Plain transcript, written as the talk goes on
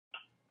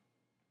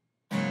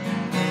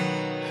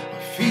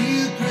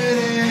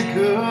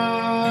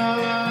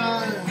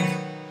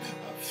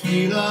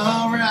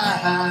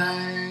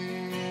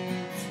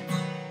night.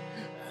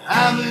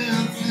 I've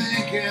been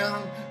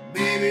thinking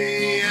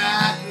maybe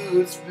I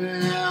could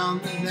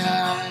spend the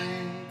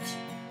night.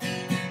 I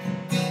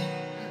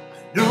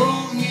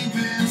know you've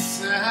been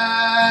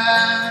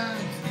sad,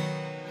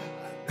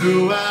 I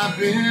know I've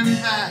been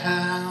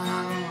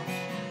bad.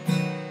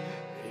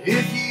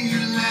 If you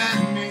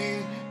let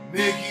me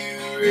make you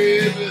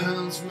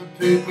ribbons, my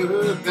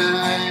paper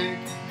bag,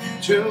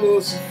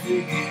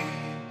 Josephine,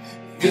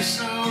 you're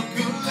so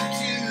good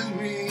to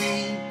me.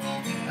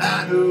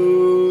 I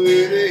know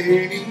it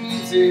ain't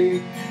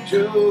easy,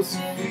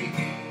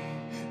 Josephine,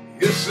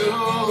 you're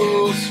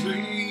so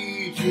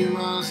sweet. You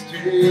must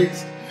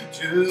taste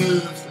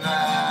just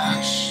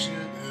like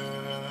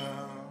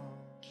sugar,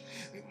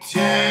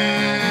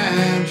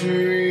 tangerines.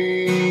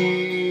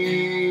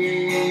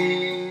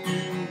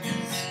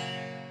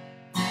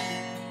 I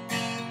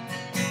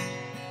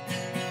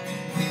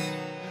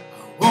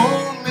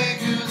won't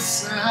make a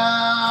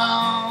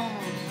sound,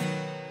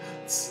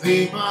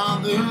 sleep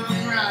on the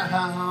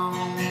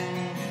ground.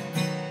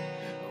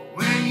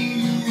 When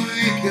you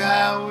wake,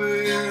 I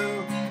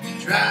will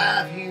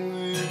drive you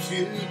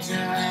into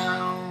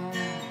town.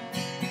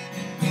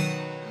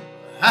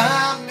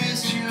 I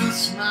miss your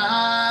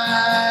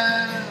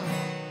smile,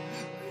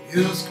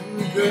 your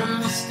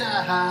schoolgirl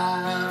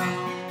style.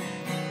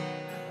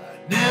 I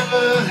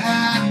never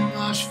had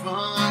much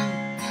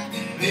fun,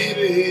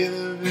 maybe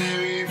the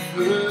very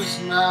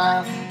first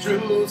night.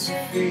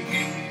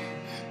 Josephine,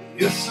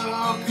 you're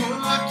so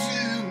good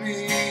to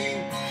me.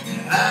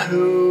 I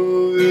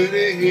know it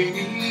ain't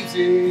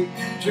easy,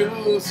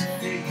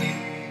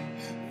 Josephine,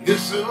 you're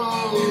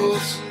so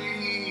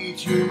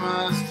sweet. You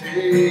must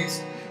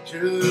taste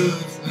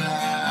just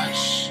like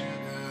sugar,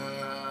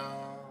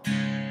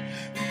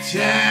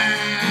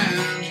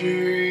 tangerines.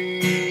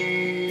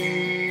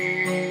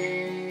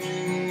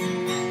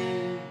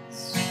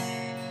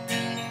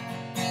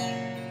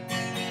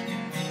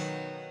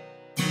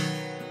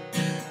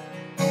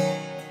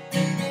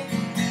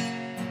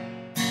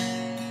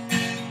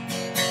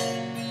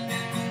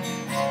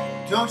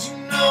 Don't you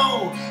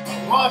know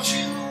I watch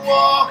you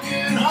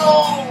walking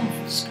home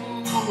from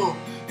school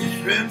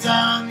with friends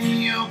on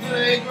your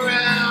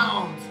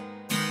playground?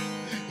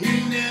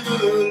 You never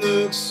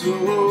look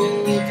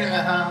so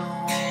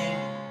down.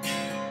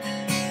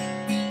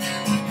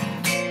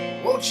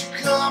 Won't you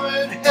come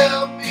and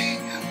help me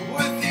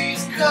with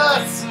these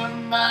cuts of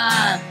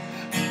mine?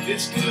 I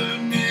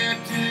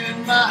disconnected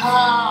my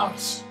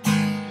heart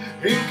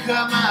and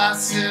cut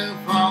myself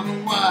on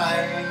the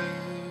wires.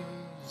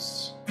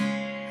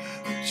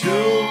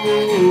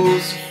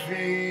 Josephine,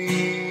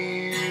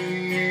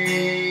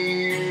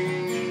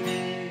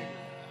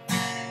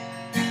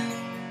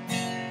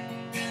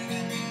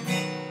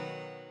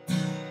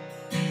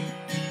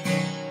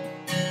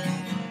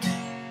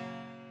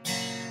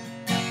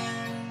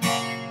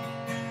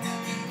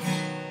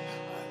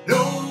 I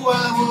know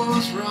I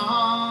was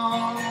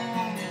wrong,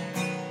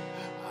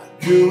 I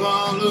knew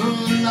all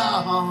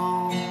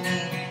along. I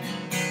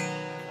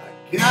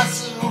got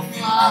so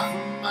far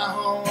from my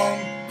home,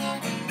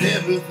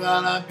 never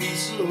thought I'd be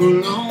so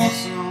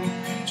lonesome.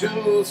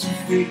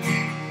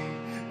 Josephine,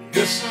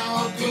 you're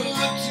so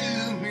good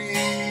to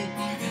me.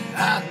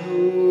 I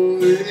know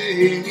it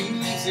ain't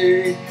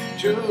easy,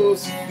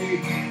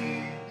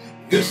 Josephine,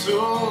 you're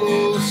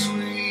so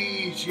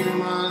sweet. You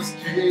must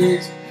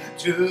taste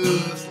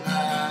just like